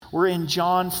We're in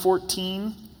John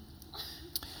 14,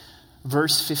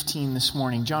 verse 15 this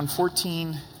morning. John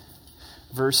 14,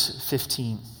 verse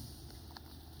 15.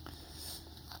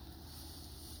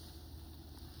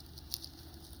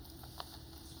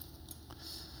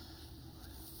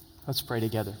 Let's pray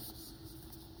together.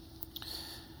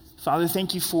 Father,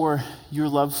 thank you for your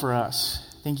love for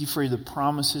us. Thank you for the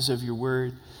promises of your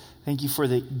word. Thank you for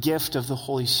the gift of the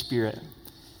Holy Spirit.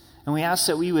 And we ask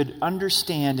that we would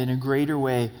understand in a greater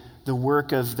way the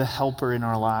work of the helper in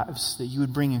our lives, that you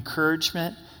would bring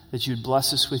encouragement, that you would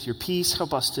bless us with your peace,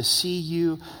 help us to see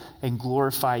you and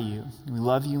glorify you. We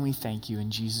love you and we thank you in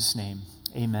Jesus' name.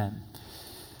 Amen.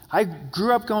 I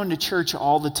grew up going to church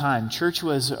all the time. Church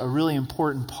was a really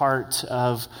important part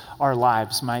of our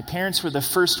lives. My parents were the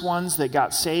first ones that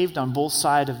got saved on both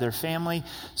sides of their family.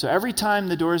 So every time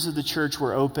the doors of the church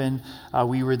were open,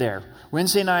 we were there.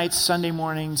 Wednesday nights, Sunday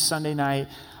mornings, Sunday night.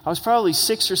 I was probably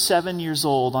 6 or 7 years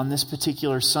old on this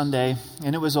particular Sunday,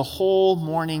 and it was a whole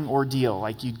morning ordeal.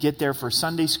 Like you'd get there for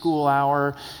Sunday school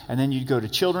hour, and then you'd go to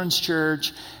children's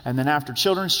church, and then after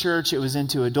children's church, it was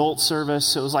into adult service.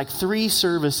 So it was like 3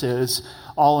 services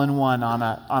all in one on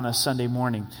a Sunday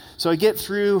morning. So I get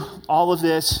through all of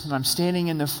this, and I'm standing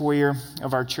in the foyer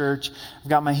of our church. I've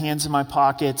got my hands in my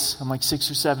pockets. I'm like 6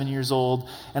 or 7 years old,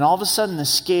 and all of a sudden the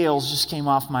scales just came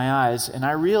off my eyes, and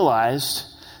I realized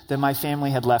that my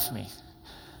family had left me,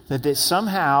 that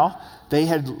somehow they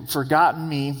had forgotten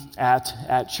me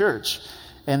at church.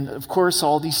 And of course,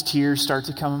 all these tears start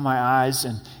to come in my eyes,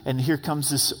 and here comes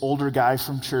this older guy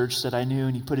from church that I knew,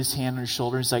 and he put his hand on his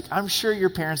shoulder. He's like, "I'm sure your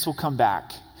parents will come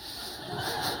back."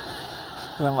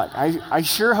 And I'm like, I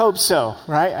sure hope so,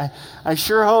 right? I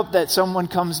sure hope that someone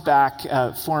comes back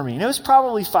for me. And it was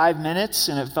probably 5 minutes,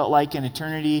 and it felt like an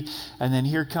eternity. And then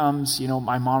here comes,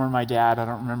 my mom and my dad. I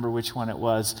don't remember which one it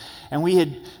was. And we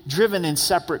had driven in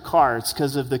separate cars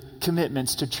because of the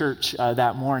commitments to church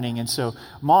that morning. And so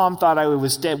mom thought I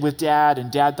was with dad,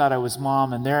 and dad thought I was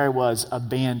mom. And there I was,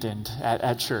 abandoned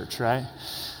at church, right?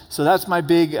 So that's my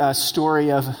big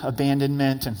story of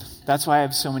abandonment, and that's why I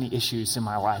have so many issues in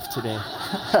my life today.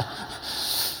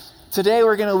 Today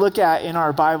we're going to look at, in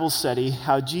our Bible study,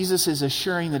 how Jesus is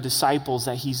assuring the disciples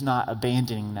that he's not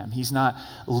abandoning them. He's not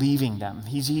leaving them.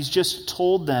 He's just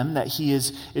told them that he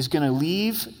is going to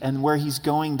leave, and where he's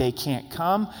going they can't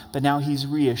come. But now he's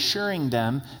reassuring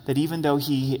them that even though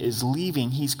he is leaving,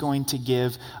 he's going to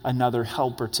give another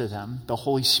helper to them, the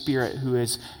Holy Spirit, who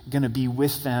is going to be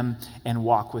with them and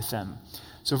walk with them.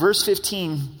 So verse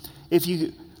 15, if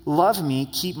you love me,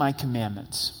 keep my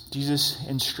commandments. Jesus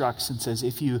instructs and says,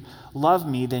 if you love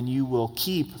me, then you will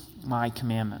keep my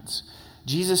commandments.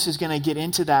 Jesus is going to get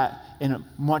into that in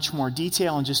much more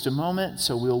detail in just a moment,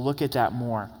 so we'll look at that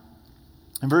more.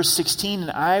 In verse 16, and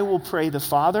I will pray the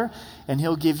Father, and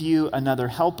he'll give you another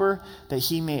helper, that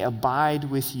he may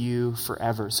abide with you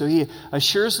forever. So he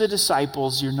assures the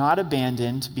disciples, you're not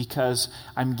abandoned because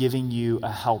I'm giving you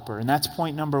a helper. And that's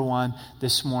point number 1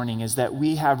 this morning, is that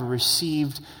we have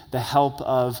received the help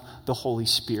of the Holy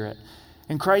Spirit.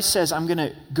 And Christ says, I'm going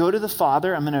to go to the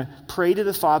Father, I'm going to pray to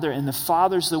the Father, and the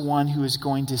Father's the one who is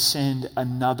going to send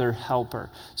another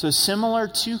helper. So similar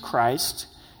to Christ,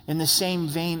 in the same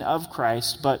vein of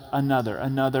Christ, but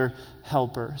another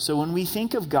helper. So when we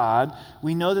think of God,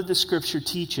 we know that the Scripture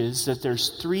teaches that there's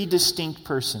 3 distinct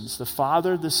persons, the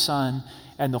Father, the Son,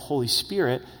 and the Holy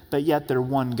Spirit, but yet they're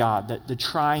one God, that the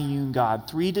triune God.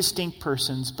 3 distinct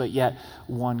persons, but yet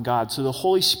one God. So the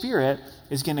Holy Spirit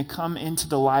is going to come into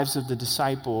the lives of the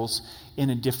disciples in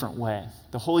a different way.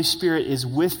 The Holy Spirit is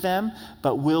with them,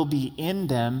 but will be in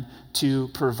them to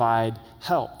provide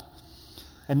help.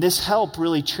 And this help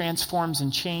really transforms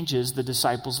and changes the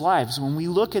disciples' lives. When we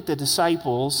look at the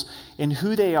disciples and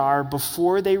who they are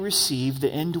before they receive the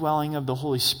indwelling of the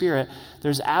Holy Spirit,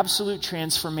 there's absolute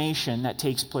transformation that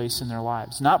takes place in their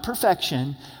lives. Not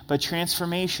perfection, but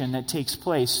transformation that takes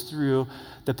place through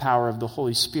the power of the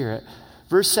Holy Spirit.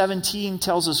 Verse 17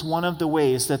 tells us one of the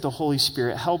ways that the Holy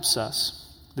Spirit helps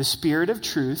us. The Spirit of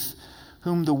truth,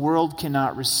 whom the world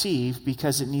cannot receive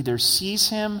because it neither sees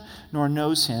him nor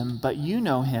knows him, but you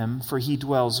know him, for he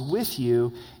dwells with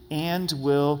you and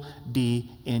will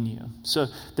be in you. So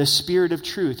the Spirit of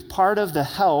truth, part of the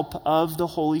help of the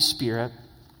Holy Spirit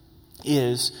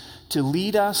is to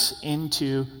lead us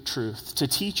into truth, to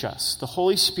teach us. The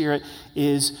Holy Spirit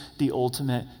is the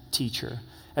ultimate teacher.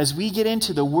 As we get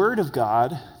into the Word of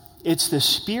God, it's the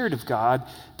Spirit of God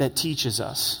that teaches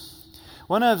us.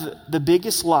 One of the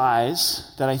biggest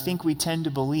lies that I think we tend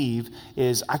to believe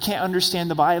is, I can't understand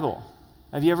the Bible.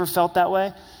 Have you ever felt that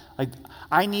way? Like,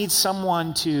 I need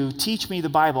someone to teach me the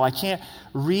Bible. I can't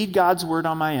read God's word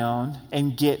on my own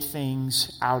and get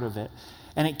things out of it.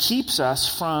 And it keeps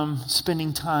us from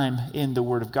spending time in the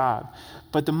Word of God.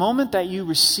 But the moment that you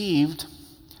received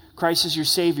Christ as your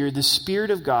Savior, the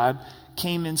Spirit of God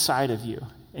came inside of you.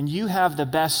 And you have the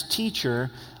best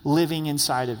teacher living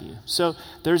inside of you. So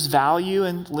there's value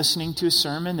in listening to a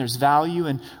sermon. There's value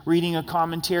in reading a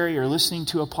commentary or listening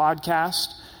to a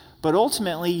podcast. But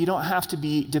ultimately, you don't have to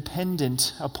be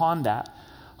dependent upon that.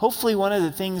 Hopefully, one of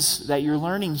the things that you're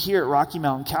learning here at Rocky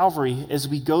Mountain Calvary as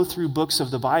we go through books of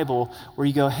the Bible where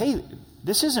you go, hey,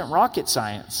 this isn't rocket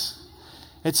science.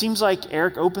 It seems like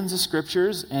Eric opens the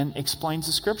scriptures and explains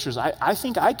the scriptures. I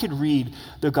think I could read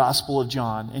the Gospel of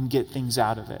John and get things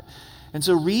out of it. And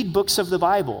so read books of the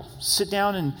Bible. Sit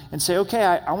down and say, okay,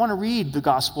 I want to read the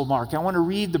Gospel of Mark. I want to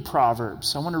read the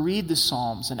Proverbs. I want to read the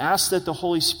Psalms. And ask that the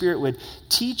Holy Spirit would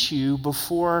teach you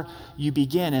before you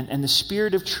begin. And the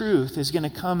Spirit of truth is going to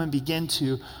come and begin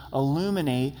to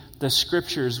illuminate the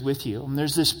Scriptures with you. And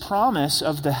there's this promise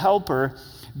of the Helper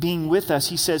being with us.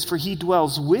 He says, for he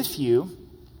dwells with you.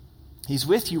 He's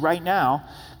with you right now,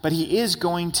 but he is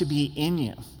going to be in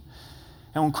you.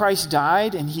 And when Christ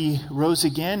died and he rose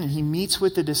again and he meets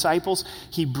with the disciples,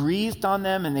 he breathed on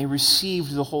them and they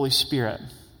received the Holy Spirit.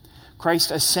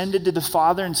 Christ ascended to the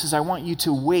Father and says, I want you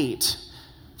to wait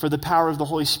for the power of the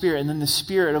Holy Spirit. And then the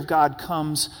Spirit of God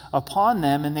comes upon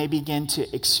them and they begin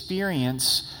to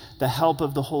experience the help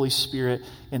of the Holy Spirit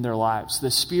in their lives.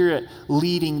 The Spirit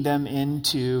leading them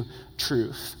into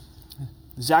truth.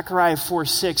 Zechariah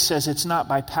 4:6 says, it's not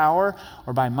by power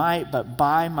or by might, but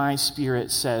by my Spirit,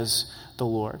 says the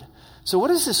Lord. So what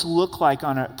does this look like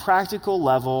on a practical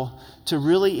level to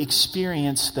really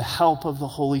experience the help of the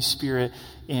Holy Spirit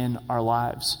in our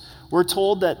lives? We're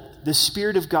told that the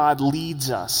Spirit of God leads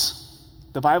us.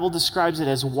 The Bible describes it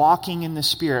as walking in the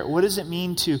Spirit. What does it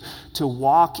mean to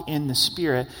walk in the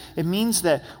Spirit? It means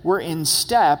that we're in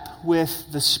step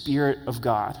with the Spirit of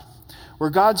God, where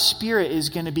God's Spirit is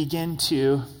going to begin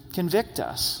to convict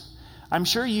us. I'm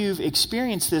sure you've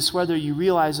experienced this whether you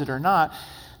realize it or not.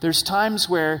 There's times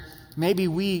where maybe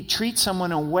we treat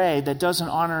someone in a way that doesn't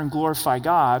honor and glorify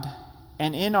God,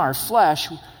 and in our flesh,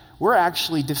 we're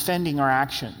actually defending our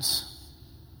actions.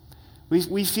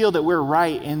 We feel that we're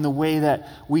right in the way that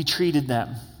we treated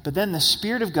them. But then the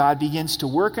Spirit of God begins to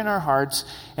work in our hearts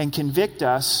and convict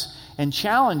us and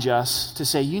challenge us to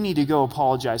say, you need to go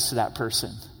apologize to that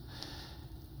person.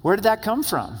 Where did that come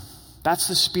from? That's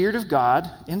the Spirit of God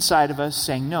inside of us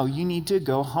saying, no, you need to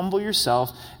go humble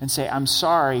yourself and say, I'm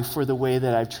sorry for the way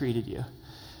that I've treated you.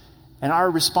 And our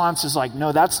response is like,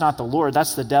 no, that's not the Lord,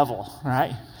 that's the devil,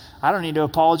 right? I don't need to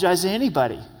apologize to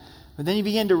anybody. But then you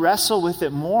begin to wrestle with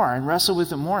it more and wrestle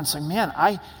with it more and say, man,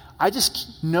 I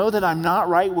just know that I'm not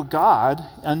right with God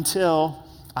until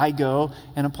I go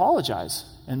and apologize.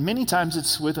 And many times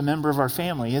it's with a member of our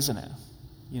family, isn't it?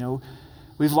 You know,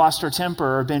 we've lost our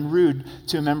temper or been rude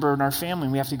to a member in our family.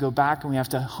 We have to go back and we have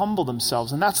to humble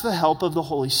themselves. And that's the help of the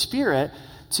Holy Spirit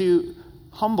to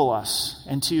humble us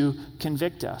and to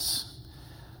convict us.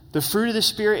 The fruit of the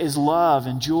Spirit is love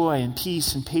and joy and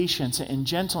peace and patience and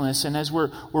gentleness. And as we're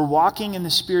walking in the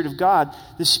Spirit of God,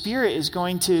 the Spirit is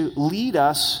going to lead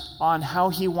us on how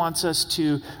he wants us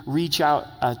to reach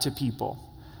out to people.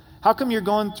 How come you're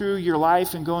going through your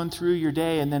life and going through your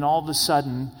day and then all of a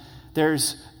sudden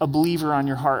there's a believer on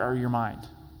your heart or your mind?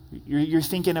 You're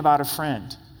thinking about a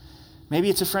friend. Maybe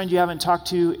it's a friend you haven't talked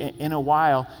to in a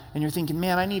while, and you're thinking,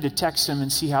 man, I need to text them and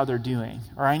see how they're doing,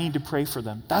 or I need to pray for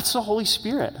them. That's the Holy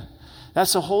Spirit.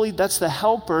 That's the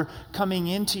helper coming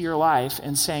into your life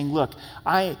and saying, look,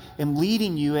 I am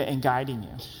leading you and guiding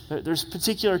you. There's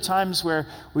particular times where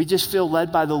we just feel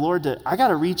led by the Lord that I got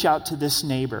to reach out to this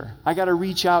neighbor. I got to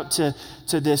reach out to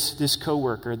this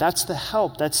coworker. That's the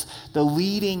help. That's the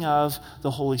leading of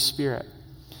the Holy Spirit.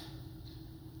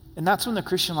 And that's when the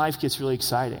Christian life gets really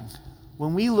exciting.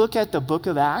 When we look at the book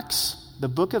of Acts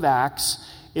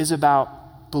is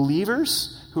about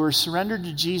believers who are surrendered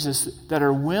to Jesus that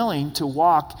are willing to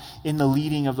walk in the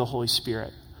leading of the Holy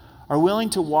Spirit, are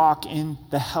willing to walk in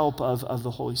the help of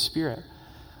the Holy Spirit.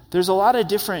 There's a lot of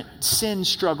different sin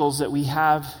struggles that we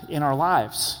have in our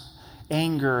lives.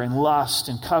 Anger and lust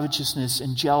and covetousness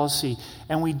and jealousy.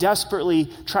 And we desperately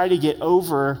try to get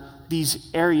over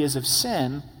these areas of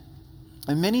sin.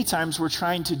 And many times we're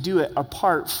trying to do it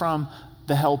apart from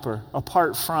the helper,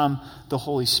 apart from the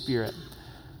Holy Spirit.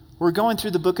 We're going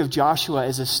through the book of Joshua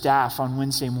as a staff on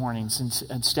Wednesday mornings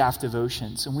and staff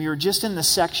devotions. And we were just in the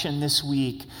section this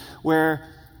week where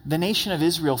the nation of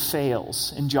Israel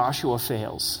fails and Joshua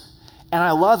fails. And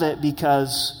I love it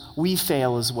because we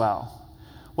fail as well.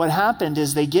 What happened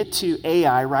is they get to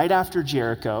Ai right after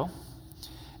Jericho,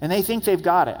 and they think they've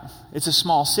got it. It's a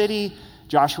small city.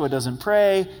 Joshua doesn't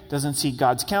pray, doesn't seek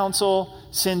God's counsel,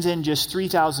 sends in just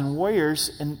 3,000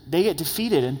 warriors, and they get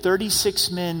defeated, and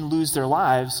 36 men lose their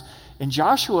lives. And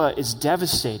Joshua is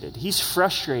devastated. He's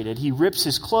frustrated. He rips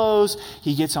his clothes.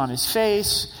 He gets on his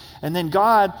face. And then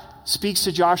God speaks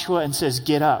to Joshua and says,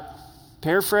 get up.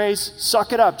 Paraphrase,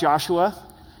 suck it up, Joshua.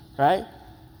 Right?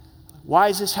 Why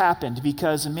has this happened?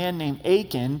 Because a man named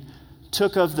Achan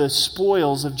took of the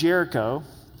spoils of Jericho,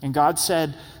 and God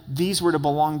said these were to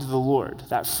belong to the Lord.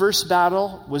 That first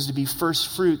battle was to be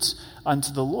first fruits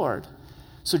unto the Lord.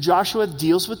 So Joshua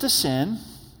deals with the sin,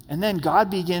 and then God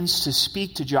begins to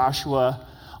speak to Joshua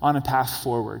on a path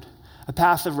forward, a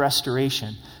path of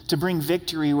restoration, to bring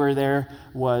victory where there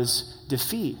was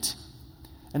defeat.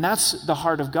 And that's the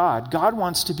heart of God. God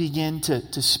wants to begin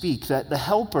to speak, that the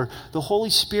Helper, the Holy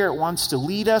Spirit, wants to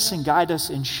lead us and guide us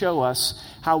and show us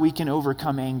how we can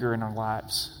overcome anger in our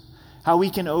lives, how we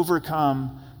can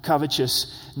overcome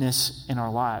covetousness in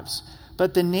our lives.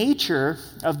 But the nature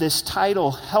of this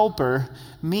title, Helper,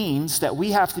 means that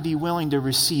we have to be willing to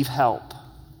receive help.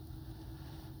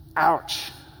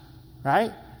 Ouch,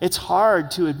 right? It's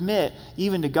hard to admit,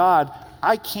 even to God,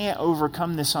 I can't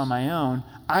overcome this on my own.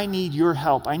 I need your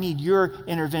help. I need your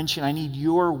intervention. I need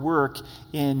your work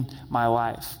in my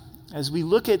life. As we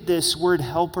look at this word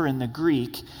helper in the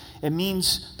Greek, it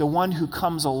means the one who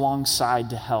comes alongside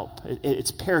to help.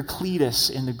 It's parakletos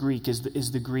in the Greek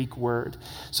is the Greek word.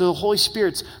 So the Holy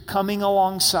Spirit's coming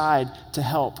alongside to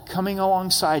help, coming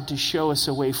alongside to show us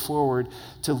a way forward,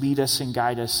 to lead us and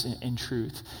guide us in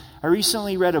truth. I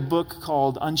recently read a book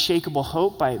called Unshakable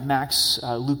Hope by Max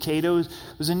Lucado. It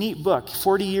was a neat book,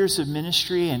 40 years of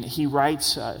ministry, and he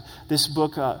writes this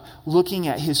book looking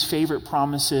at his favorite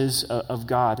promises of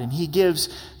God. And he gives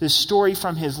this story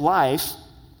from his life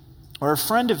where a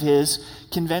friend of his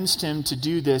convinced him to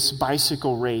do this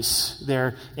bicycle race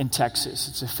there in Texas.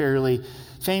 It's a fairly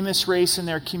famous race in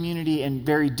their community and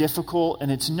very difficult,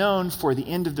 and it's known for the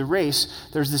end of the race,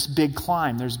 there's this big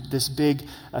climb, there's this big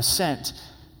ascent.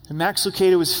 And Max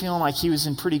Lucado was feeling like he was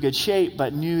in pretty good shape,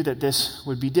 but knew that this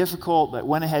would be difficult, but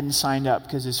went ahead and signed up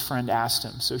because his friend asked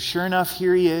him. So sure enough,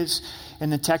 here he is in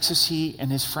the Texas heat,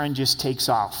 and his friend just takes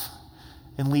off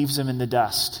and leaves him in the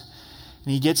dust.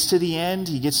 And he gets to the end,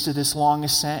 he gets to this long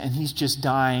ascent, and he's just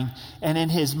dying. And in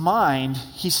his mind,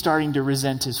 he's starting to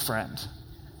resent his friend.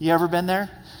 You ever been there?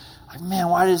 Like, man,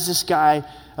 why does this guy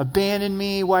abandon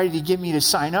me? Why did he get me to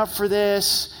sign up for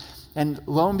this? And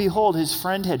lo and behold, his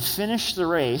friend had finished the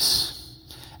race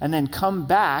and then come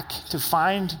back to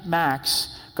find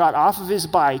Max, got off of his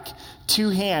bike, two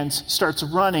hands, starts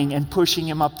running and pushing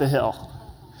him up the hill.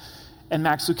 And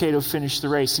Max Lucado finished the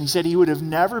race. And he said he would have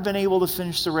never been able to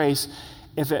finish the race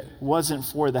if it wasn't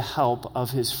for the help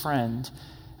of his friend.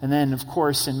 And then, of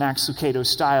course, in Max Lucado's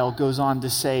style, goes on to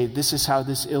say, this is how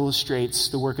this illustrates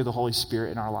the work of the Holy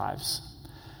Spirit in our lives.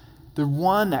 The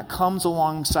one that comes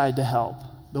alongside to help.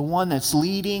 The one that's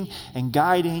leading and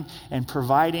guiding and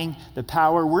providing the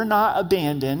power. We're not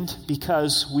abandoned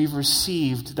because we've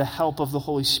received the help of the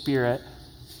Holy Spirit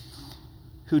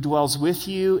who dwells with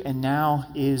you and now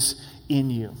is in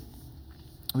you.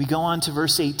 We go on to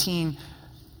verse 18.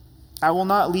 I will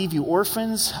not leave you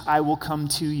orphans, I will come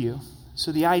to you.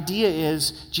 So the idea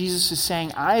is Jesus is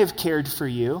saying, I have cared for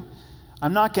you.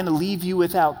 I'm not going to leave you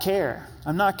without care.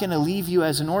 I'm not going to leave you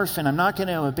as an orphan. I'm not going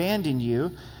to abandon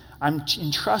you. I'm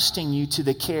entrusting you to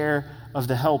the care of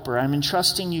the helper. I'm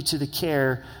entrusting you to the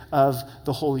care of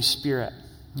the Holy Spirit.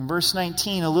 In verse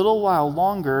 19, a little while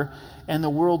longer, and the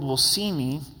world will see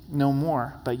me no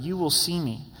more, but you will see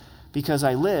me. Because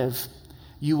I live,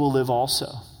 you will live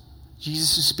also.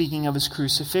 Jesus is speaking of his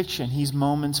crucifixion. He's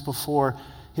moments before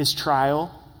his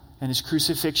trial and his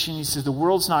crucifixion. He says, the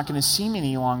world's not going to see me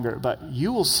any longer, but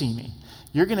you will see me.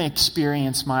 You're going to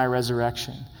experience my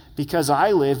resurrection. Because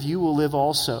I live, you will live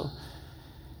also.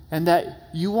 And that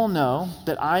you will know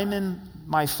that I'm in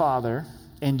my Father,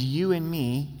 and you in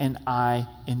me, and I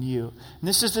in you. And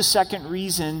this is the second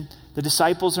reason the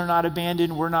disciples are not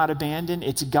abandoned, we're not abandoned.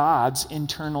 It's God's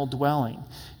internal dwelling.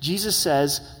 Jesus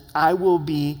says, I will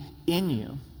be in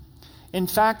you. In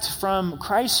fact, from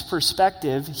Christ's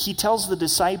perspective, he tells the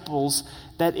disciples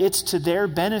that it's to their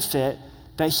benefit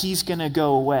that he's going to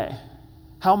go away.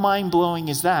 How mind-blowing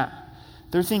is that?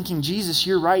 They're thinking, Jesus,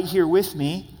 you're right here with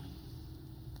me.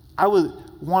 I would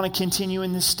want to continue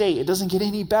in this state. It doesn't get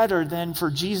any better than for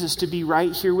Jesus to be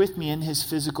right here with me in his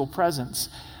physical presence.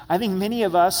 I think many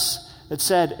of us that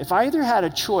said, if I either had a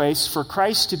choice for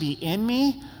Christ to be in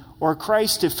me or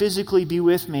Christ to physically be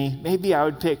with me, maybe I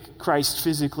would pick Christ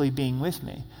physically being with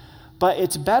me. but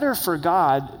it's better for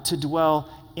God to dwell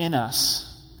in us.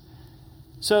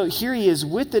 So here he is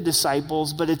with the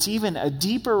disciples, but it's even a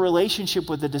deeper relationship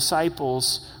with the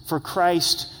disciples for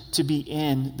Christ to be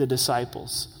in the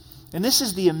disciples. And this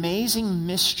is the amazing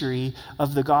mystery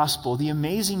of the gospel, the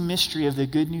amazing mystery of the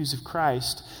good news of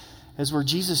Christ, as where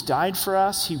Jesus died for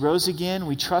us, he rose again,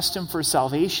 we trust him for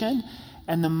salvation,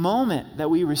 and the moment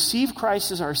that we receive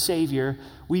Christ as our Savior,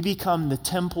 we become the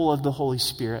temple of the Holy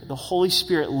Spirit. The Holy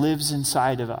Spirit lives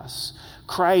inside of us.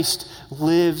 Christ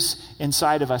lives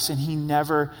inside of us, and he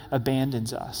never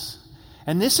abandons us.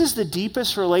 And this is the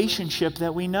deepest relationship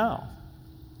that we know.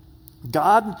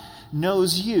 God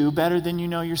knows you better than you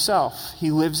know yourself.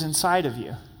 He lives inside of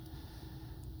you.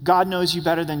 God knows you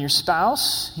better than your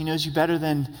spouse. He knows you better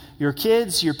than your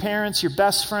kids, your parents, your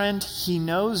best friend. He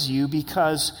knows you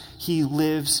because he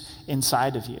lives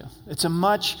inside of you. It's a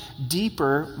much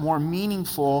deeper, more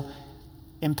meaningful,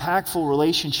 impactful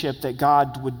relationship that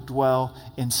God would dwell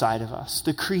inside of us.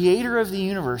 The creator of the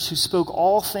universe, who spoke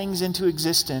all things into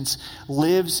existence,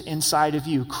 lives inside of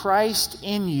you. Christ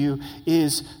in you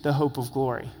is the hope of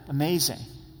glory. Amazing.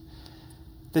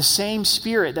 The same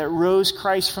Spirit that rose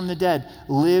Christ from the dead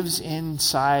lives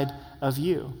inside of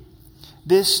you.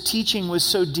 This teaching was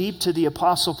so deep to the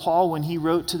Apostle Paul when he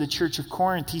wrote to the church of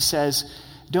Corinth. He says,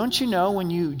 "Don't you know when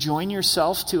you join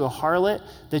yourself to a harlot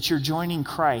that you're joining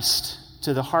Christ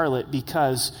to the harlot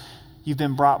because you've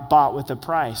been bought with a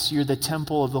price? You're the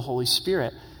temple of the Holy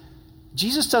Spirit."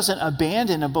 Jesus doesn't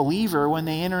abandon a believer when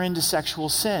they enter into sexual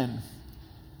sin.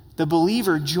 The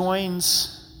believer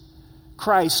joins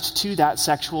Christ to that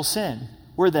sexual sin.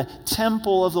 We're the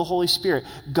temple of the Holy Spirit,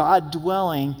 God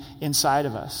dwelling inside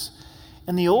of us.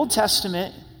 In the Old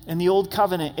Testament, in the Old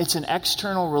Covenant, it's an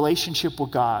external relationship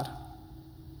with God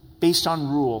based on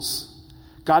rules.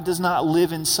 God does not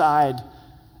live inside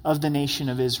of the nation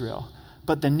of Israel.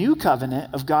 But the new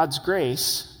covenant of God's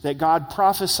grace that God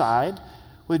prophesied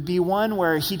would be one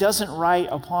where he doesn't write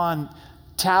upon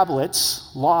tablets,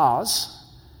 laws,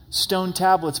 stone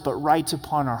tablets, but writes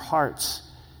upon our hearts.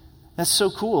 That's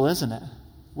so cool, isn't it?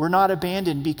 We're not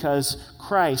abandoned because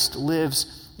Christ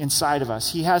lives inside of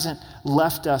us. He hasn't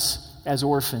left us as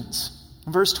orphans.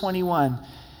 Verse 21,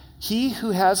 "He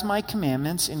who has my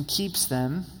commandments and keeps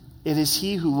them, it is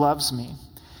he who loves me.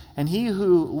 And he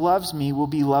who loves me will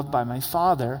be loved by my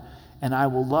Father, and I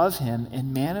will love him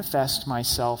and manifest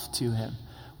myself to him."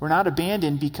 We're not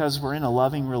abandoned because we're in a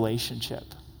loving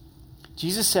relationship.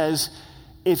 Jesus says,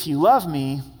 "If you love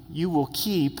me, you will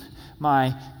keep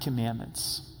my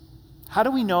commandments." How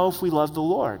do we know if we love the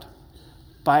Lord?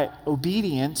 By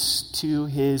obedience to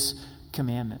his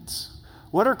commandments.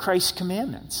 What are Christ's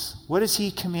commandments? What has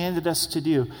he commanded us to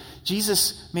do?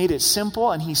 Jesus made it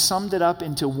simple, and he summed it up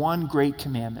into one great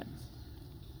commandment.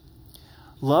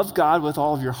 Love God with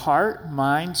all of your heart,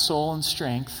 mind, soul, and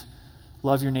strength.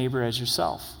 Love your neighbor as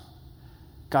yourself.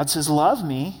 God says, love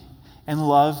me and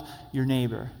love your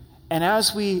neighbor. And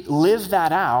as we live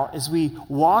that out, as we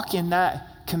walk in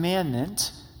that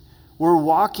commandment, we're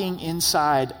walking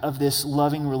inside of this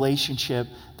loving relationship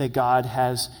that God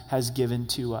has given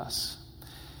to us.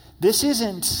 This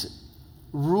isn't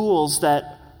rules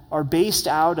that are based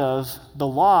out of the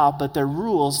law, but they're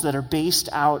rules that are based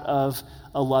out of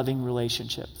a loving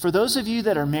relationship. For those of you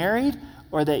that are married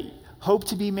or that hope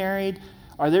to be married,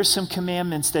 are there some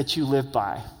commandments that you live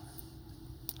by?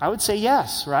 I would say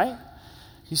yes, right?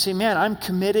 You say, man, I'm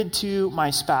committed to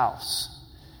my spouse,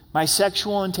 my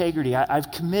sexual integrity.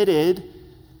 I've committed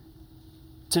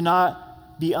to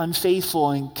not be unfaithful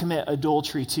and commit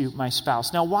adultery to my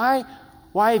spouse. Now, why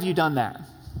have you done that?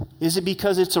 Is it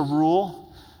because it's a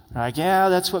rule? Like, yeah,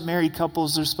 that's what married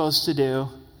couples are supposed to do.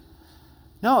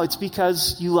 No, it's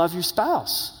because you love your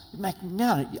spouse. Like,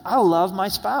 man, I love my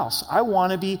spouse. I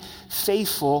want to be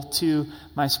faithful to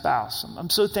my spouse. I'm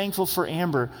so thankful for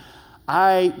Amber.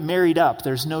 I married up.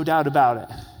 There's no doubt about it,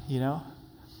 you know.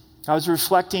 I was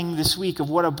reflecting this week of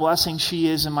what a blessing she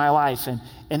is in my life. And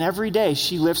every day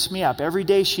she lifts me up. Every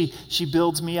day she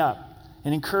builds me up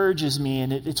and encourages me.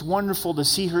 And it's wonderful to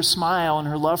see her smile and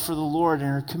her love for the Lord and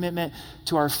her commitment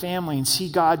to our family and see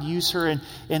God use her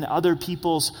in other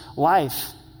people's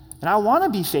life. And I want to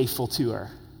be faithful to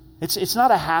her. It's not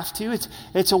a have to,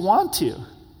 it's a want to.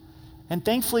 And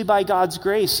thankfully by God's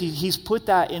grace, he's put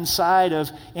that inside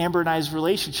of Amber and I's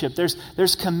relationship.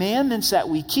 There's commandments that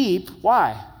we keep.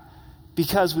 Why?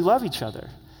 Because we love each other.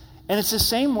 And it's the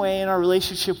same way in our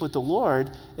relationship with the Lord.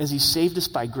 As he saved us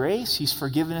by grace, he's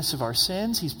forgiven us of our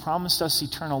sins, he's promised us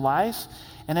eternal life.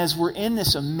 And as we're in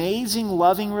this amazing,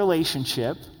 loving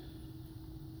relationship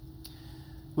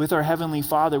with our Heavenly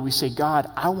Father, we say, God,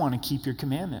 I want to keep your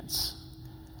commandments.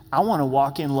 I want to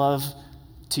walk in love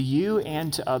to you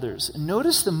and to others.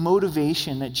 Notice the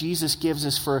motivation that Jesus gives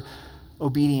us for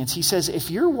obedience. He says, if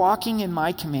you're walking in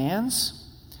my commands,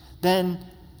 then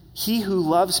he who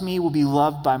loves me will be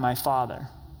loved by my Father,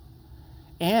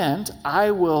 and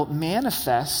I will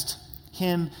manifest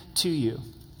him to you.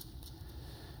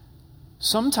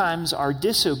 Sometimes our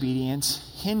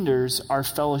disobedience hinders our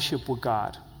fellowship with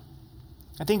God.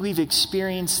 I think we've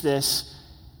experienced this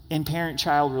in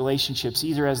parent-child relationships,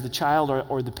 either as the child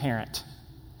or the parent.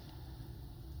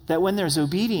 That when there's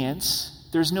obedience,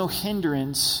 there's no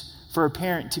hindrance for a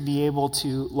parent to be able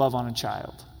to love on a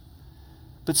child.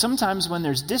 But sometimes when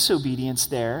there's disobedience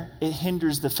there, it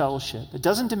hinders the fellowship. It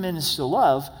doesn't diminish the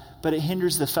love, but it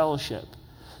hinders the fellowship.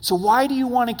 So why do you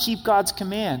want to keep God's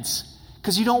commands?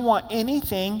 Because you don't want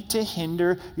anything to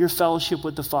hinder your fellowship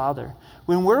with the Father.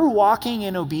 When we're walking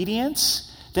in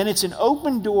obedience, then it's an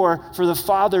open door for the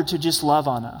Father to just love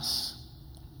on us.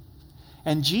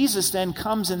 And Jesus then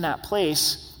comes in that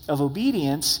place of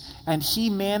obedience, and he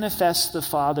manifests the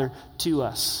Father to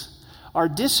us. Our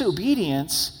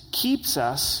disobedience keeps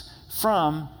us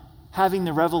from having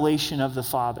the revelation of the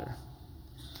Father.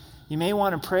 You may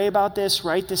want to pray about this,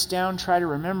 write this down, try to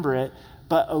remember it,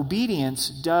 but obedience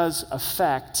does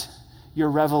affect your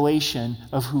revelation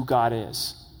of who God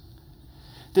is.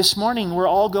 This morning, we're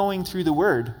all going through the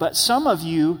Word, but some of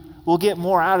you will get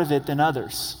more out of it than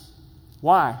others.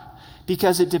 Why?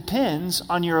 Because it depends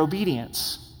on your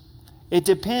obedience. It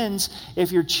depends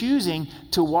if you're choosing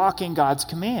to walk in God's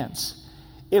commands.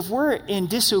 If we're in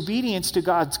disobedience to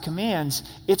God's commands,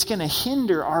 it's going to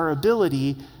hinder our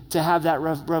ability to have that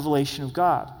revelation of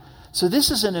God. So this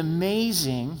is an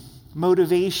amazing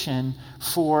motivation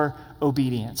for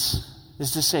obedience.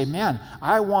 Is to say, man,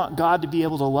 I want God to be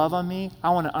able to love on me.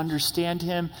 I want to understand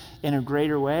him in a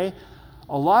greater way.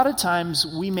 A lot of times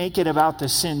we make it about the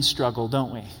sin struggle,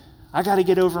 don't we? I got to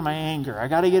get over my anger. I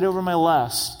got to get over my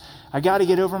lust. I got to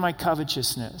get over my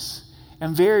covetousness.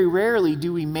 And very rarely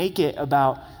do we make it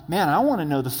about, man, I want to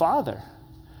know the Father.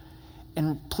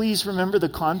 And please remember the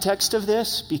context of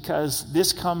this, because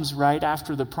this comes right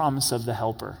after the promise of the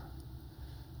Helper.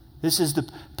 This is the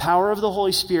power of the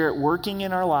Holy Spirit working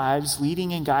in our lives,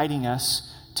 leading and guiding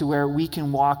us to where we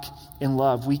can walk in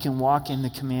love. We can walk in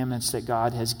the commandments that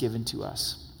God has given to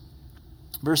us.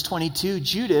 Verse 22,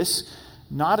 Judas,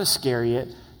 not Iscariot,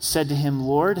 said to him,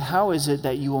 Lord, how is it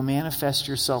that you will manifest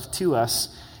yourself to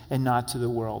us and not to the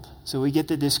world? So we get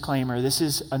the disclaimer. This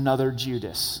is another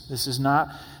Judas. This is not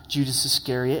Judas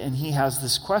Iscariot. And he has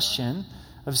this question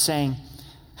of saying,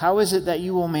 how is it that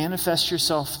you will manifest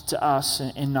yourself to us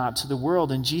and not to the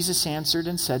world? And Jesus answered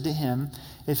and said to him,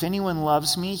 if anyone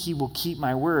loves me, he will keep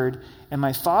my word, and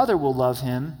my Father will love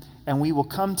him, and we will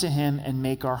come to him and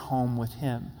make our home with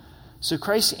him. So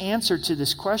Christ's answer to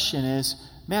this question is,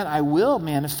 man, I will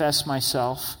manifest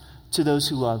myself to those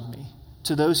who love me,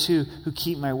 to those who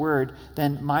keep my word.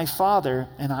 Then my Father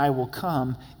and I will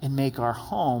come and make our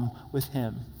home with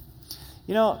him.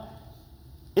 You know,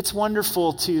 it's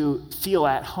wonderful to feel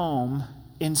at home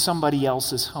in somebody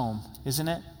else's home, isn't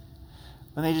it?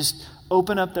 When they just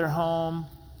open up their home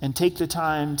and take the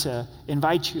time to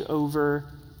invite you over,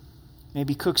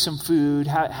 maybe cook some food,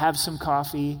 have some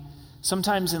coffee.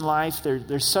 Sometimes in life,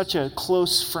 there's such a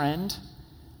close friend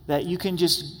that you can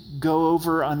just go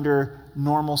over under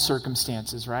normal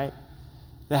circumstances, right?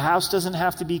 The house doesn't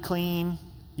have to be clean.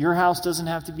 Your house doesn't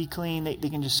have to be clean. They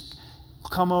can just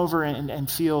come over and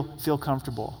feel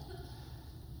comfortable.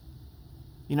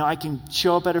 You know, I can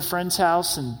show up at a friend's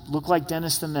house and look like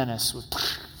Dennis the Menace with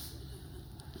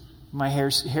my hair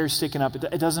sticking up.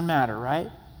 It doesn't matter, right?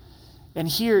 And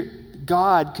here,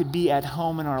 God could be at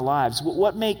home in our lives.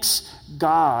 What makes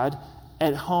God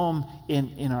at home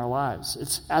in our lives?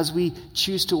 It's as we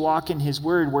choose to walk in his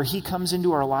word, where he comes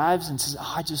into our lives and says,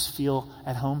 I just feel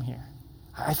at home here.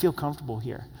 I feel comfortable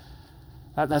here.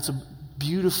 That's a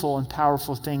beautiful and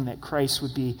powerful thing, that Christ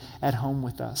would be at home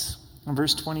with us. In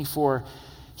verse 24,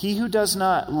 he who does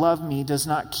not love me does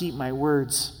not keep my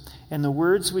words, and the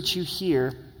words which you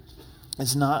hear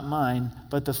is not mine,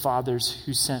 but the Father's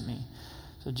who sent me.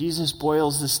 So Jesus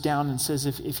boils this down and says,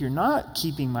 if you're not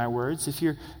keeping my words, if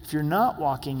you're not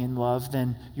walking in love,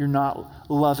 then you're not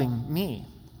loving me.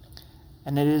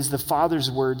 And it is the Father's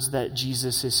words that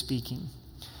Jesus is speaking.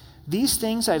 These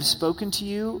things I've spoken to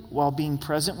you while being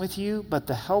present with you, but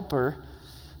the Helper,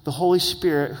 the Holy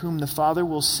Spirit, whom the Father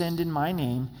will send in my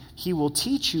name, he will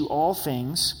teach you all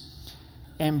things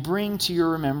and bring to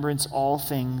your remembrance all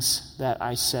things that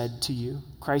I said to you.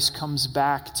 Christ comes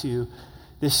back to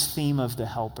this theme of the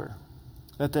Helper,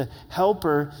 that the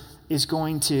Helper is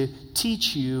going to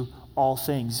teach you all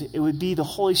things. It would be the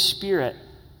Holy Spirit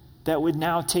that would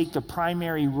now take the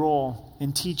primary role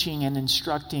in teaching and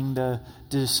instructing the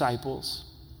disciples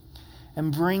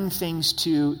and bring things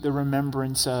to the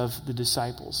remembrance of the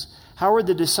disciples. How are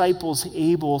the disciples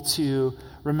able to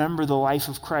remember the life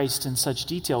of Christ in such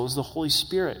detail? It was the Holy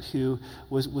Spirit who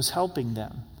was helping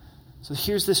them. So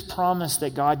here's this promise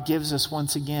that God gives us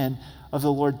once again of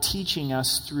the Lord teaching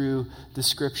us through the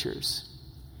Scriptures.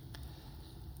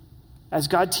 As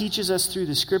God teaches us through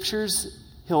the Scriptures,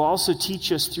 He'll also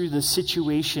teach us through the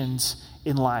situations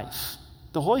in life.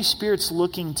 The Holy Spirit's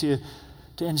looking to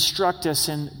instruct us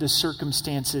in the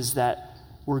circumstances that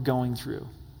we're going through.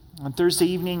 On Thursday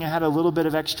evening, I had a little bit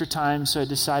of extra time, so I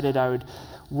decided I would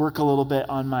work a little bit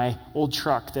on my old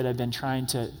truck that I've been trying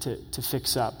to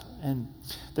fix up. And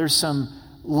there's some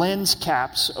lens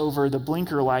caps over the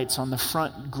blinker lights on the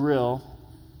front grille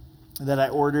that I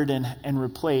ordered and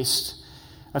replaced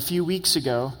a few weeks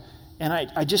ago, and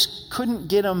I just couldn't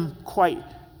get them quite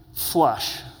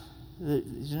flush.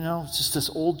 It's just this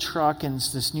old truck and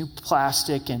it's this new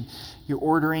plastic, and you're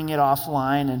ordering it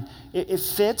offline, and it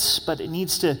fits, but it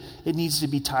needs to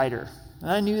be tighter. And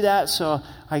I knew that, so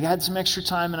I had some extra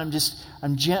time, and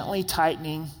I'm gently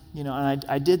tightening, and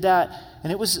I did that,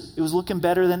 and it was looking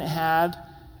better than it had,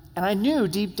 and I knew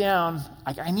deep down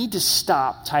I need to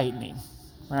stop tightening,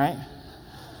 right?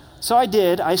 So I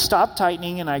did. I stopped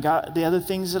tightening, and I got the other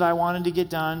things that I wanted to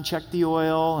get done, checked the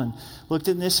oil, and looked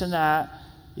at this and that.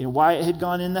 Wyatt had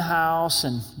gone in the house,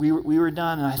 and we were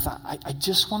done, and I thought, I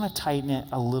just want to tighten it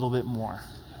a little bit more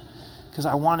because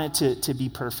I want it to be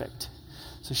perfect.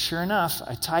 So sure enough,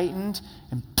 I tightened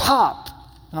and pop,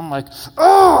 and I'm like,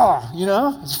 oh,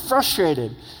 I was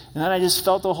frustrated. And then I just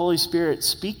felt the Holy Spirit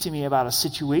speak to me about a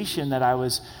situation that I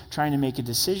was trying to make a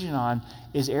decision on.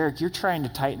 Is, Eric, you're trying to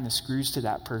tighten the screws to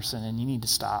that person, and you need to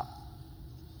stop.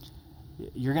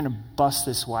 You're going to bust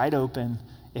this wide open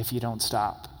if you don't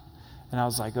stop. And I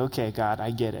was like, okay, God,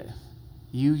 I get it.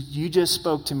 You just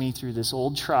spoke to me through this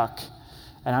old truck,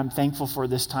 and I'm thankful for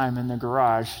this time in the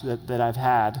garage that I've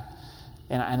had,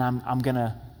 and I'm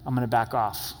gonna back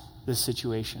off this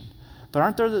situation. But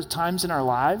aren't there the times in our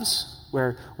lives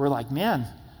where we're like, man,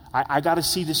 I got to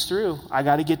see this through. I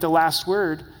got to get the last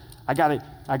word. I got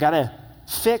to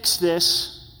fix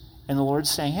this, and the Lord's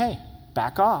saying, hey,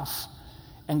 back off.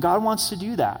 And God wants to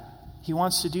do that. He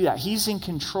wants to do that. He's in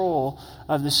control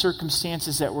of the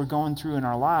circumstances that we're going through in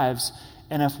our lives.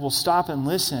 And if we'll stop and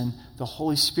listen, the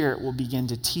Holy Spirit will begin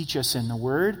to teach us in the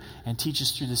Word and teach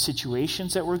us through the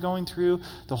situations that we're going through.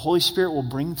 The Holy Spirit will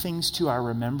bring things to our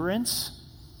remembrance.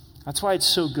 That's why it's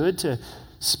so good to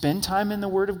spend time in the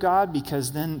Word of God,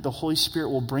 because then the Holy Spirit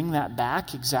will bring that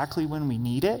back exactly when we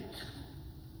need it.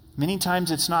 Many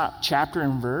times it's not chapter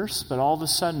and verse, but all of a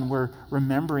sudden we're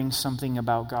remembering something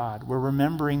about God. We're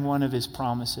remembering one of His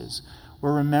promises.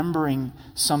 We're remembering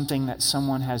something that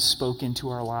someone has spoken to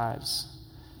our lives.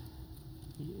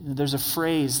 There's a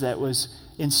phrase that was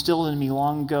instilled in me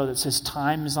long ago that says,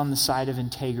 time is on the side of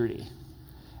integrity.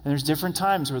 And there's different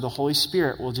times where the Holy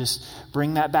Spirit will just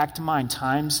bring that back to mind.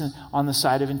 Times on the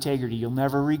side of integrity. You'll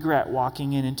never regret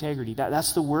walking in integrity.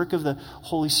 That's the work of the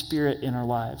Holy Spirit in our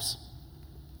lives.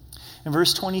 In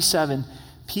verse 27,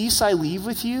 peace I leave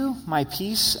with you, my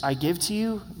peace I give to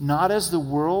you, not as the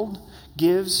world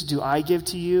gives do I give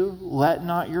to you. Let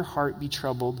not your heart be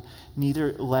troubled,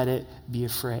 neither let it be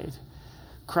afraid.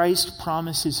 Christ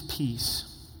promises peace.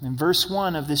 In verse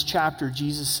 1 of this chapter,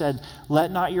 Jesus said, let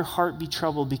not your heart be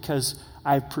troubled because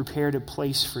I've prepared a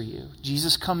place for you.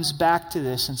 Jesus comes back to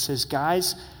this and says,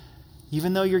 guys,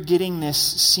 even though you're getting this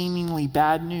seemingly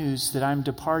bad news that I'm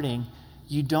departing,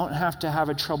 you don't have to have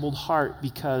a troubled heart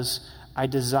because I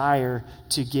desire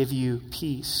to give you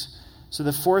peace. So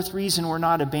the fourth reason we're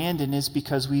not abandoned is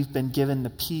because we've been given the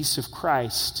peace of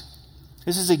Christ.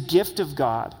 This is a gift of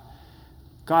God.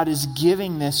 God is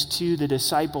giving this to the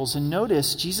disciples. And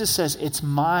notice, Jesus says, it's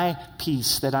my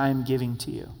peace that I am giving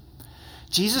to you.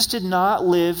 Jesus did not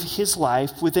live his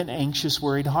life with an anxious,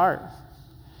 worried heart.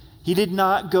 He did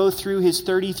not go through his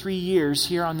 33 years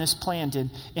here on this planet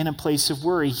in a place of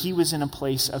worry. He was in a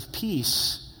place of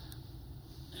peace.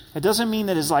 It doesn't mean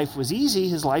that his life was easy.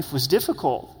 His life was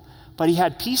difficult. But he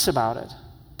had peace about it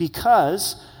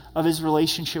because of his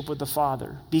relationship with the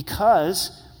Father.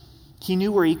 Because he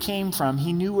knew where he came from.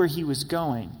 He knew where he was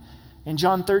going. In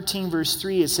John 13, verse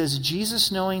 3, it says,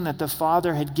 Jesus, knowing that the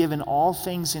Father had given all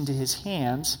things into his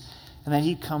hands, and that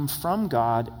he'd come from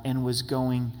God and was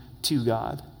going to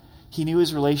God. He knew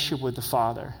his relationship with the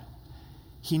Father.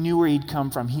 He knew where he'd come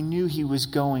from. He knew he was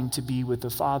going to be with the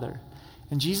Father.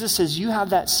 And Jesus says, you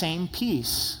have that same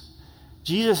peace.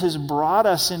 Jesus has brought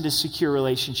us into secure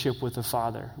relationship with the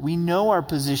Father. We know our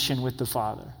position with the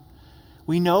Father.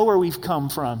 We know where we've come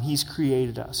from. He's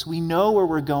created us. We know where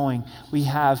we're going. We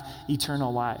have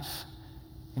eternal life.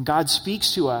 And God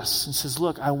speaks to us and says,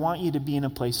 look, I want you to be in a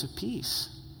place of peace.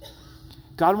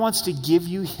 God wants to give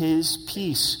you his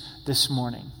peace this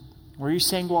morning. Where you're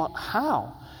saying, well,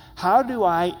 how? How do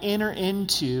I enter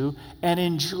into and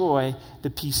enjoy the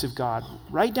peace of God?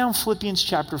 Write down Philippians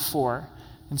chapter 4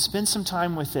 and spend some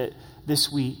time with it this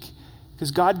week.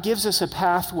 Because God gives us a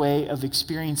pathway of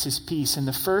experience his peace. And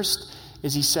the first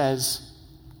is he says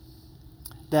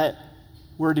that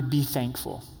we're to be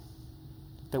thankful.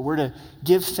 That we're to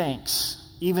give thanks,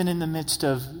 even in the midst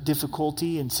of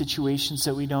difficulty and situations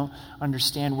that we don't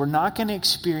understand. We're not going to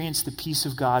experience the peace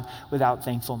of God without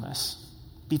thankfulness.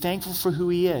 Be thankful for who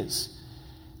he is.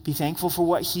 Be thankful for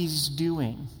what he's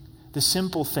doing. The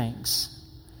simple things.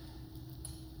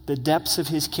 The depths of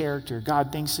his character.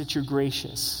 God, thanks that you're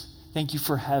gracious. Thank you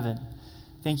for heaven.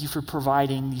 Thank you for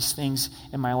providing these things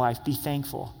in my life. Be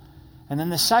thankful. And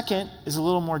then the second is a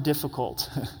little more difficult.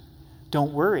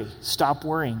 Don't worry. Stop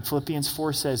worrying. Philippians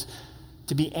 4 says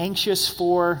to be anxious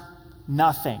for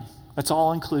nothing. That's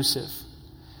all inclusive.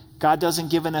 God doesn't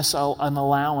give us an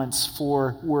allowance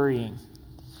for worrying.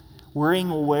 Worrying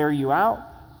will wear you out.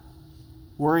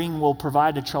 Worrying will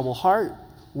provide a troubled heart.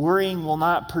 Worrying will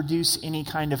not produce any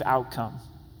kind of outcome.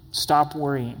 Stop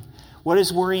worrying. What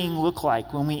does worrying look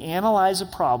like? When we analyze a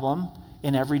problem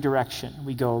in every direction,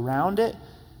 we go around it,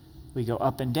 we go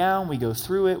up and down, we go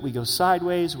through it, we go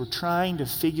sideways. We're trying to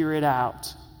figure it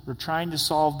out. We're trying to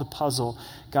solve the puzzle.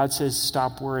 God says,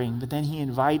 stop worrying. But then he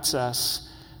invites us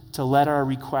to let our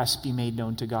requests be made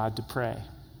known to God, to pray.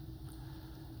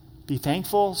 Be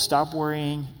thankful, stop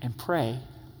worrying, and pray.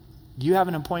 You have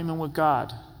an appointment with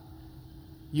God.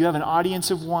 You have an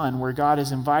audience of one where God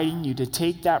is inviting you to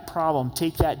take that problem,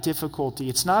 take that difficulty.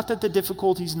 It's not that the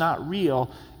difficulty is not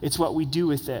real, it's what we do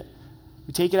with it.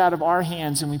 We take it out of our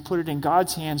hands and we put it in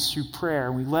God's hands through prayer,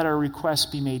 and we let our requests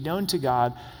be made known to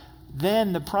God.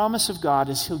 Then the promise of God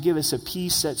is he'll give us a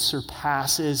peace that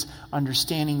surpasses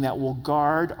understanding, that will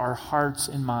guard our hearts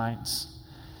and minds.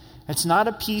 It's not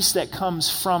a peace that comes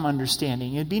from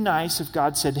understanding. It'd be nice if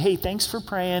God said, hey, thanks for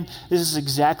praying. This is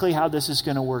exactly how this is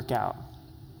going to work out.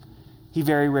 He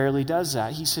very rarely does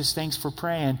that. He says, thanks for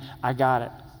praying. I got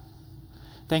it.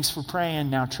 Thanks for praying.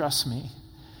 Now trust me.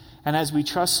 And as we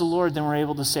trust the Lord, then we're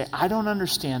able to say, I don't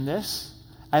understand this.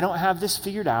 I don't have this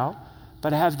figured out,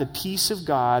 but I have the peace of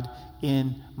God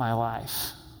in my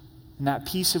life. And that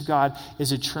peace of God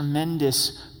is a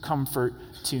tremendous comfort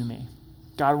to me.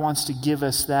 God wants to give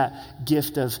us that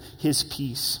gift of his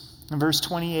peace. In verse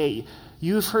 28,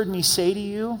 you have heard me say to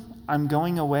you, I'm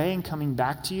going away and coming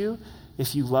back to you.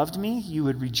 If you loved me, you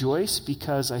would rejoice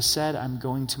because I said I'm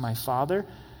going to my Father,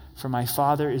 for my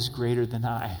Father is greater than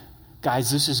I.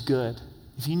 Guys, this is good.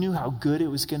 If you knew how good it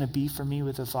was going to be for me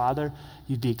with the Father,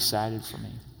 you'd be excited for me.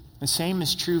 The same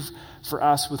is true for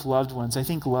us with loved ones. I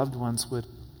think loved ones would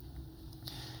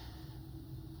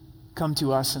come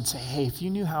to us and say, hey, if you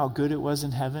knew how good it was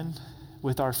in heaven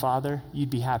with our Father,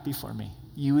 you'd be happy for me.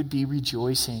 You would be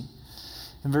rejoicing.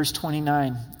 In verse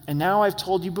 29, and now I've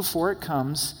told you before it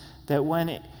comes, that when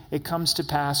it comes to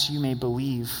pass, you may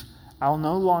believe. I'll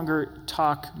no longer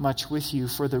talk much with you,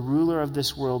 for the ruler of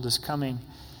this world is coming,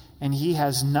 and he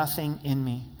has nothing in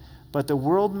me. But the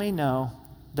world may know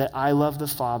that I love the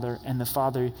Father, and the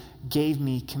Father gave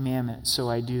me commandment, so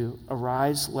I do.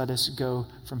 Arise, let us go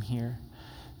from here.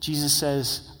 Jesus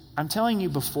says, I'm telling you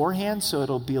beforehand so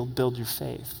it'll build your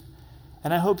faith.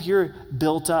 And I hope you're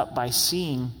built up by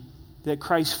seeing that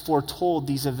Christ foretold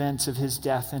these events of his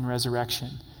death and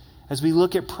resurrection. As we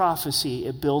look at prophecy,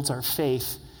 it builds our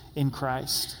faith in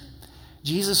Christ.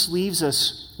 Jesus leaves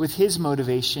us with his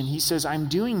motivation. He says, I'm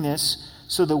doing this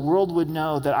so the world would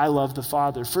know that I love the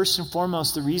Father. First and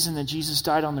foremost, the reason that Jesus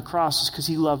died on the cross is because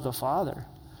he loved the Father.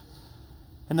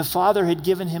 And the Father had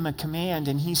given him a command,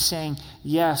 and he's saying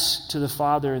yes to the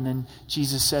Father. And then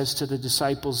Jesus says to the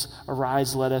disciples,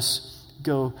 arise, let us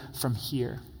go from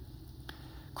here.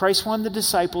 Christ wanted the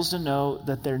disciples to know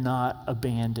that they're not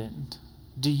abandoned.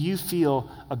 Do you feel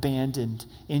abandoned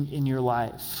in your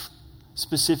life,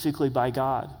 specifically by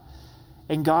God?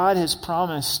 And God has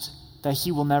promised that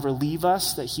he will never leave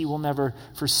us, that he will never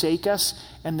forsake us,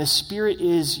 and the Spirit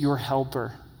is your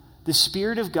helper. The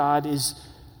Spirit of God is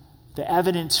the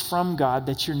evidence from God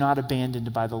that you're not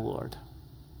abandoned by the Lord,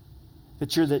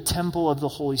 that you're the temple of the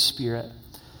Holy Spirit.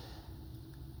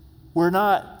 We're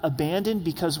not abandoned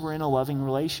because we're in a loving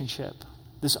relationship,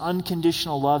 this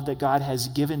unconditional love that God has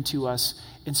given to us,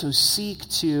 and so seek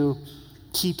to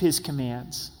keep his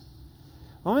commands.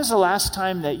 When was the last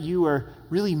time that you were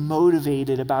really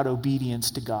motivated about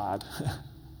obedience to God?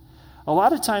 A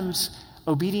lot of times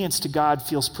obedience to God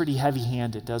feels pretty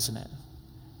heavy-handed, doesn't it?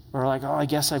 Or like, oh, I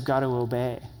guess I've got to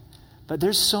obey. But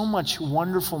there's so much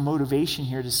wonderful motivation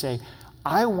here to say,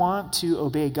 I want to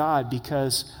obey God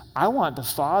because I want the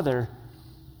Father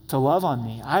to love on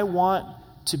me. I want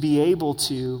to be able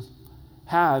to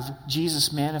have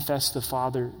Jesus manifest the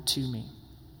Father to me.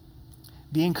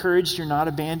 Be encouraged, you're not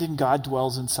abandoned. God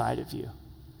dwells inside of you.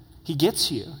 He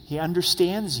gets you. He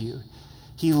understands you.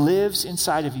 He lives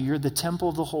inside of you. You're the temple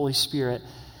of the Holy Spirit.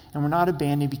 And we're not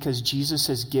abandoned because Jesus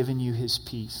has given you his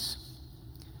peace.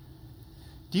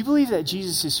 Do you believe that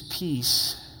Jesus'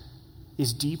 peace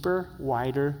is deeper,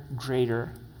 wider,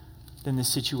 greater than the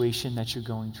situation that you're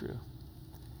going through?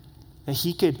 That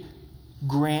he could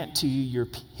grant to you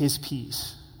his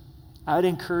peace. I would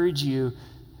encourage you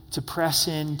to press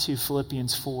into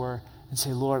Philippians 4 and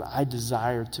say, Lord, I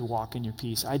desire to walk in your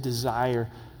peace. I desire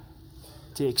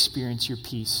to experience your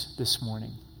peace this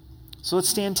morning. So let's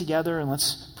stand together and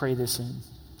let's pray this in.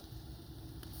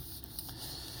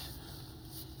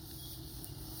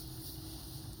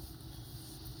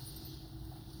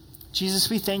 Jesus,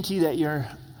 we thank you that you're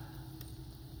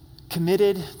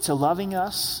committed to loving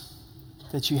us,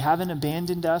 that you haven't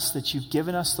abandoned us, that you've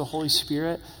given us the Holy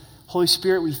Spirit. Holy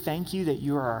Spirit, we thank you that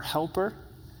you are our helper.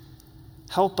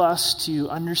 Help us to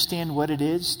understand what it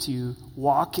is to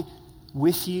walk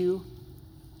with you,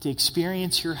 to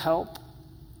experience your help.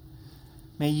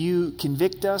 May you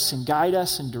convict us and guide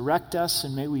us and direct us,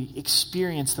 and may we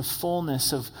experience the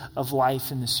fullness of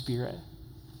life in the Spirit.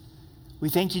 We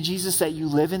thank you, Jesus, that you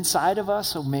live inside of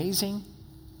us. Amazing.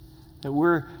 That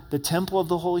we're the temple of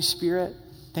the Holy Spirit.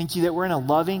 Thank you that we're in a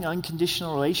loving,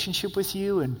 unconditional relationship with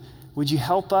you. And would you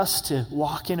help us to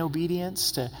walk in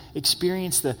obedience, to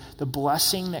experience the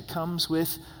blessing that comes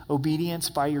with obedience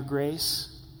by your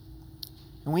grace?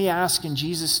 And we ask in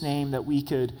Jesus' name that we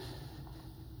could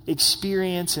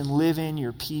experience and live in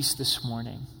your peace this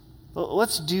morning.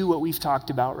 Let's do what we've talked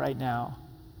about right now.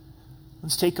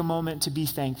 Let's take a moment to be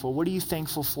thankful. What are you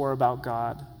thankful for about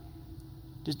God?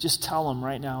 Just tell him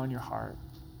right now in your heart.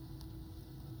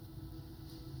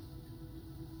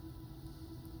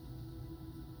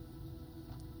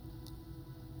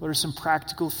 What are some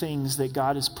practical things that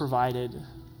God has provided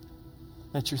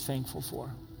that you're thankful for?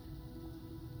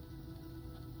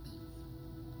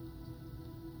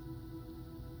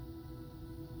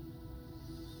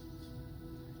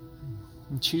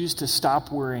 And choose to stop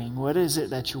worrying. What is it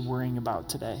that you're worrying about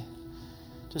today?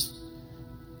 Just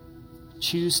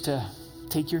choose to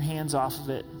take your hands off of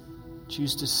it.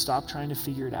 Choose to stop trying to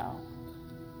figure it out.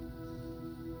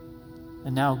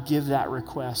 And now give that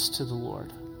request to the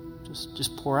Lord.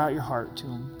 Just pour out your heart to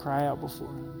him. Cry out before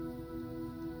him.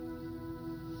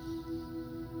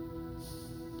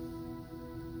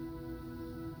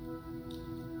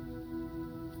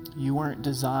 You weren't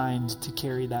designed to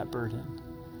carry that burden.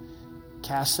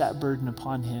 Cast that burden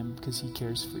upon him because he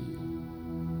cares for you.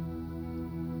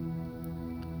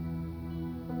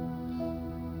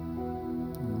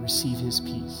 And receive his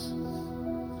peace.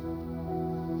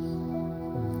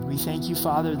 We thank you,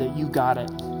 Father, that you got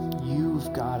it.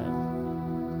 You've got it.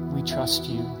 We trust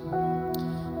you.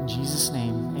 In Jesus'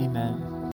 name, amen.